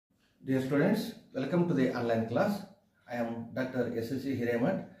Dear students, welcome to the online class. I am Dr. S.S.C.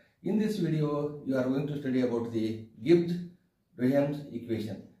 Hiremat. In this video, you are going to study about the Gibbs Duhem's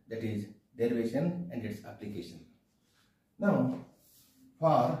equation, that is derivation and its application. Now,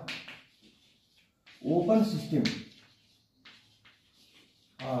 for open system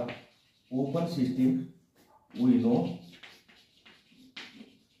we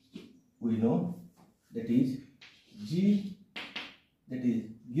know that is G, that is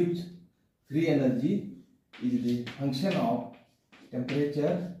Gibbs free energy is the function of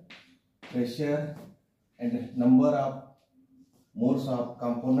temperature, pressure and number of moles of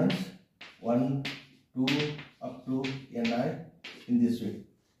components 1, 2 up to Ni in this way.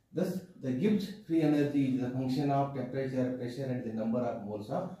 Thus, the Gibbs free energy is a function of temperature, pressure and the number of moles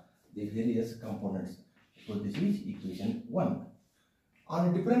of the various components. So this is equation 1.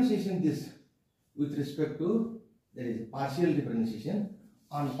 On differentiation this with respect to, that is partial differentiation,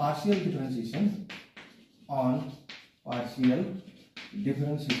 on partial differentiation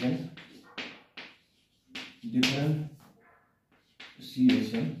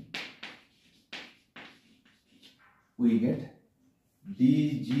we get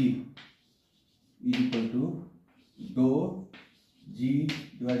dG is equal to dou G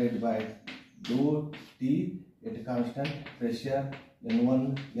divided by dou T at constant pressure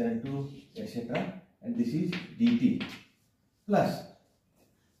N1, N2, etc. and this is dt plus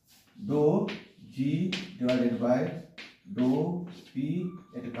dou G divided by dou P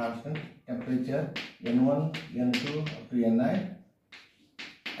at a constant temperature N1, N2 up to Ni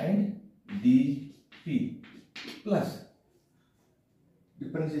and dP plus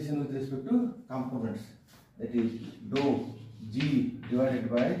differentiation with respect to components, that is dou G divided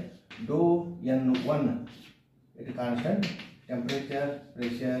by dou N1 at a constant temperature,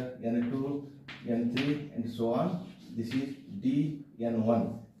 pressure N2, N3 and so on. This is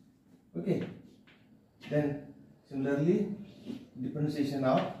dN1. Okay. Then similarly differentiation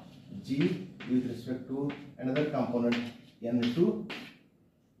of G with respect to another component N2.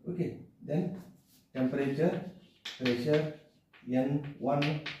 Okay. Then temperature, pressure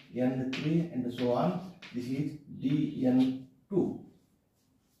N1, N3 and so on. This is dN2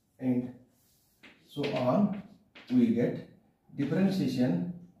 and so on. We get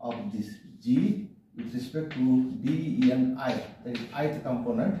differentiation of this G with respect to dNi, that is ith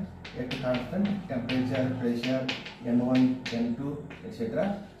component at constant temperature, pressure N1, N2,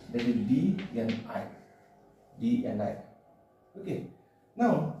 etc. That is dNi. Okay.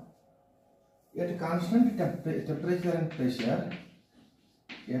 Now, at constant temperature and pressure,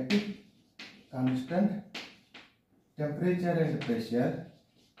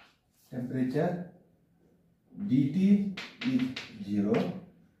 dt is 0.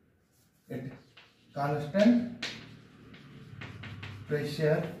 At constant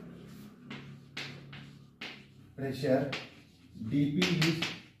pressure dP is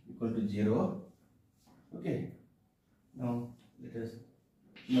equal to 0. Okay. Now let us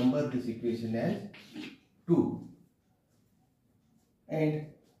number this equation as 2, and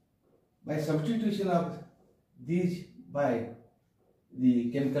by substitution of these by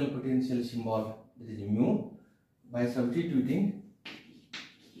the chemical potential symbol, that is mu, by substituting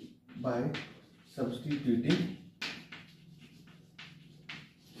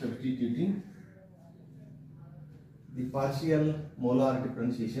the partial molar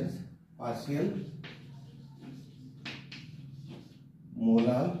differentiations, partial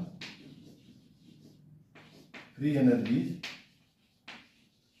molar free energies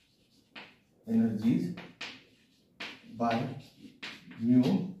by mu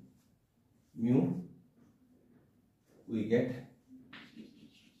we get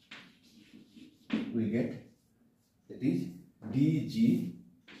that is dG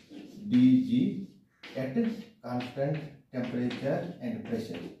at constant temperature and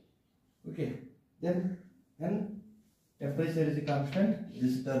pressure. Okay. Then when temperature is constant,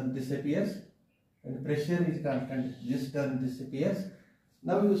 this term disappears, and pressure is constant, this term disappears.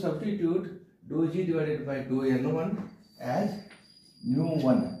 Now you substitute dou G divided by dou N1 as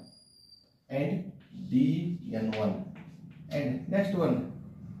mu1 and dN1, and next one,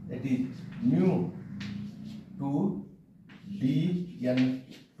 that is mu2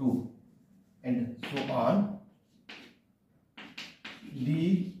 dN2 and so on. D,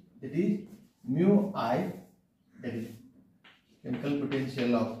 that is mu I, that is chemical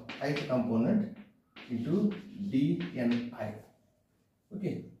potential of ith component, into dNi.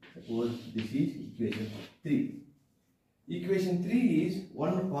 Okay, suppose this is equation 3. Equation 3 is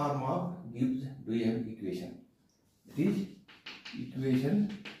one form of Gibbs Duhem equation. That is,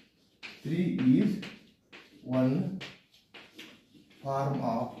 equation 3 is one form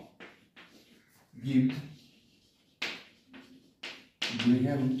of Gibbs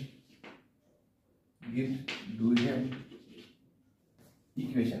Duhem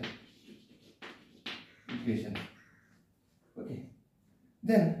equation. Okay.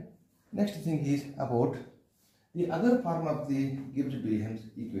 Then next thing is about the other form of the Gibbs Duhem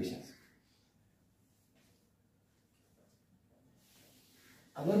equations.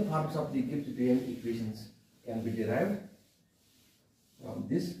 Other forms of the Gibbs Duhem equations can be derived from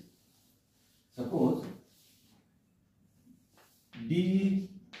this. Suppose dG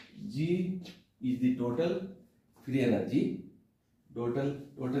is the total free energy,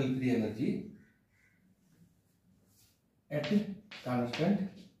 at constant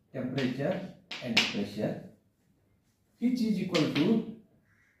temperature and pressure, which is equal to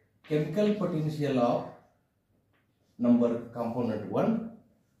chemical potential of number component 1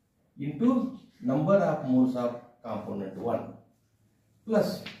 into number of moles of component 1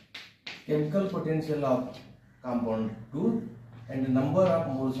 plus chemical potential of component 2 and number of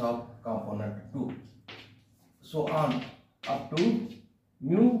moles of component 2, so on up to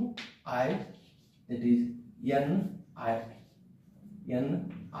mu I, that is Ni.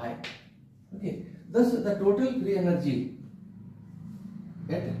 Okay. Thus the total free energy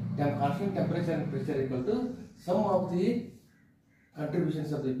at constant temperature and pressure equal to sum of the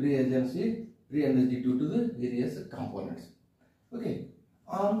contributions of the free energy due to the various components. Okay.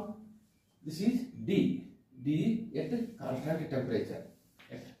 This is D at constant temperature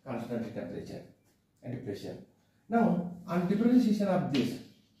and pressure. Now on differentiation of this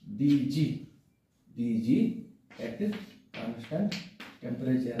dG at constant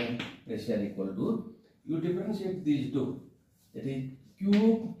temperature and pressure equal to, you differentiate these two, that is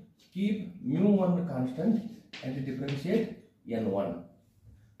keep mu1 constant and differentiate N1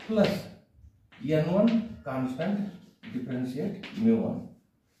 plus N1 constant differentiate mu1.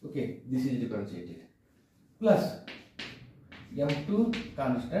 Okay, this is differentiated, plus M2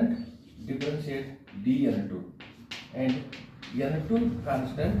 constant differentiate dN2 and N2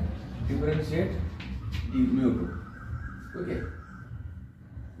 constant differentiate d mu2. Okay,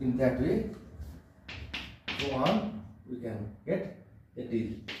 in that way, so on, we can get, that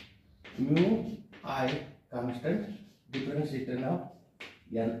is mu I constant differentiation of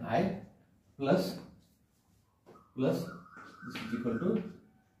Ni plus this is equal to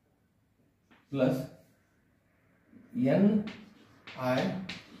plus Ni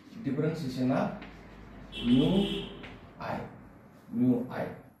differentiation of mu I.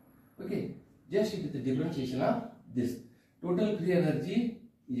 Okay, just with the differentiation of this, total free energy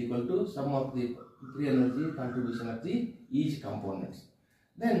is equal to sum of the free energy contribution of the each components.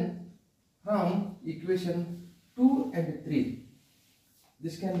 Then from equation 2 and 3,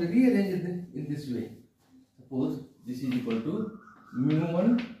 this can be rearranged in this way. Suppose this is equal to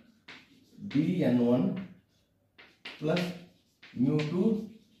mu1 dN1 plus mu2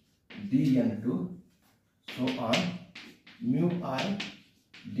 dN2, so on mu I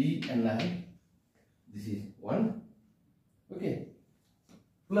dNi, this is 1. Okay,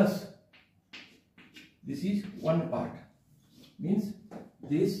 plus this is one part, means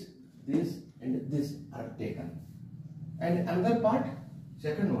this and this are taken, and another part,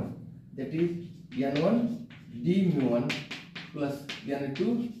 second one, that is N1 d mu1 plus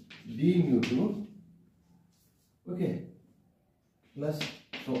N2 d mu2. Okay, plus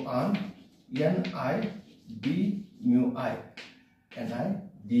so on Ni d mu I,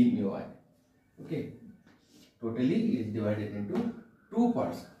 Okay, totally is divided into two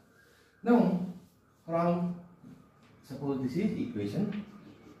parts. Now from, suppose this is equation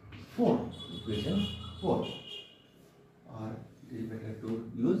 4, or it is better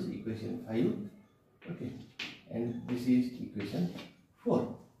to use equation 5. Okay, and this is equation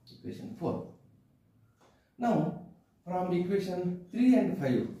 4. Now from equation 3 and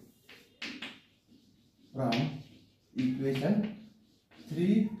 5,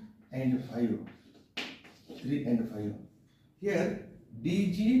 here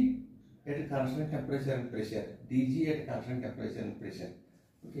dG at constant temperature and pressure,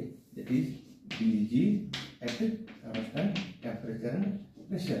 okay, that is dG at constant temperature and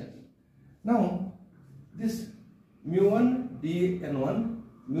pressure. Now this mu1 dN1,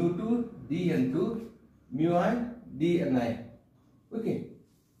 mu2 dN2, mu I dNi. Okay,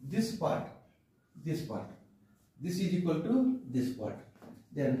 this part, this is equal to this part,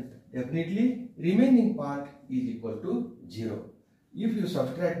 then definitely remaining part is equal to 0. If you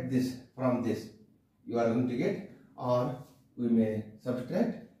subtract this from this, you are going to get, or we may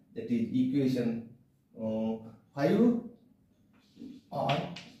subtract, that is equation 5 or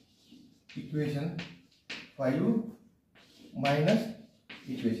equation 5 minus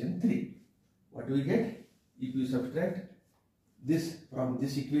equation 3. what we get? If you subtract this from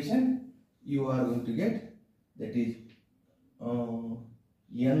this equation, you are going to get, that is n1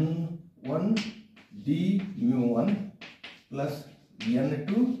 d mu 1 plus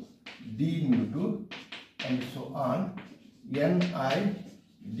n2 d mu 2 and so on. Ni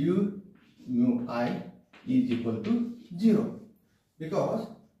d mu I is equal to 0, because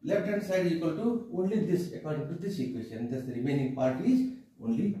left hand side is equal to only this according to this equation. Thus the remaining part is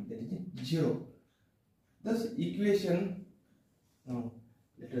only, that is 0. Thus equation,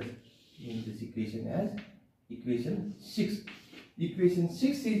 let us name this equation as equation 6. Equation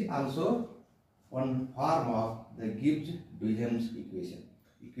 6 is also one form of the Gibbs Duhem's equation.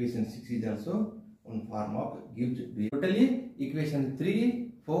 Equation 6 is also one form of Gibbs Duhem. Totally equation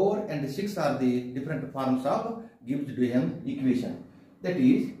 3, 4 and 6 are the different forms of Gibbs Duhem equation. That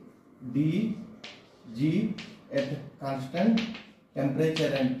is d g at constant temperature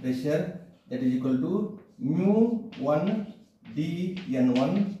and pressure, that is equal to mu 1 d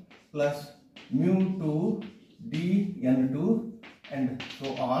n1 plus mu 2 d n2 and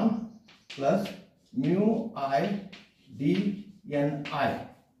so on, plus mu I d ni,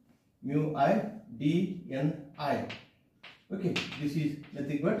 mu I d ni. Okay, this is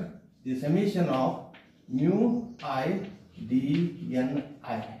nothing but the summation of mu I d ni.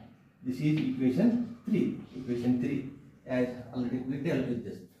 This is equation 3. Equation 3, as already we dealt with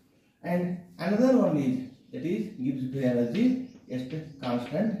this. And another one is, that is Gibbs Duhem energy at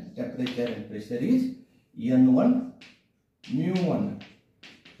constant temperature and pressure is n1 mu 1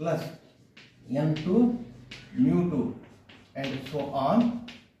 plus n2 mu 2 and so on,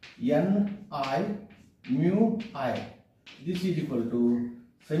 ni mu I. This is equal to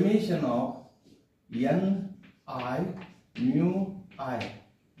summation of ni mu I.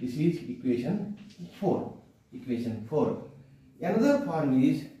 This is equation 4. Equation 4. Another form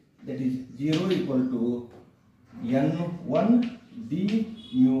is, that is 0 equal to n1 d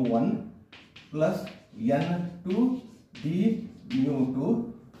mu 1 plus n2 d mu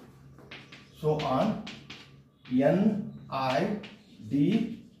 2 so on, ni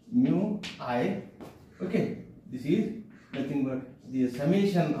d mu I. Okay, this is nothing but the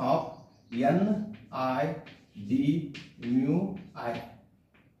summation of ni d mu I.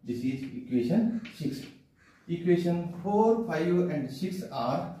 This is equation 6. Equation 4, 5 and 6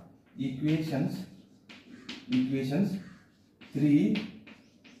 are equations 3,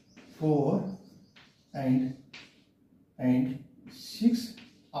 4 and 6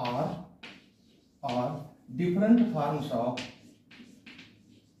 are different forms of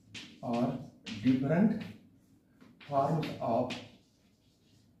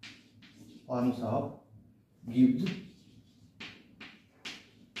Gibbs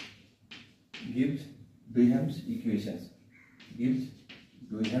Duhem's equations. Gibbs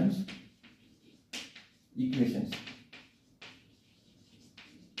Duhem's equations.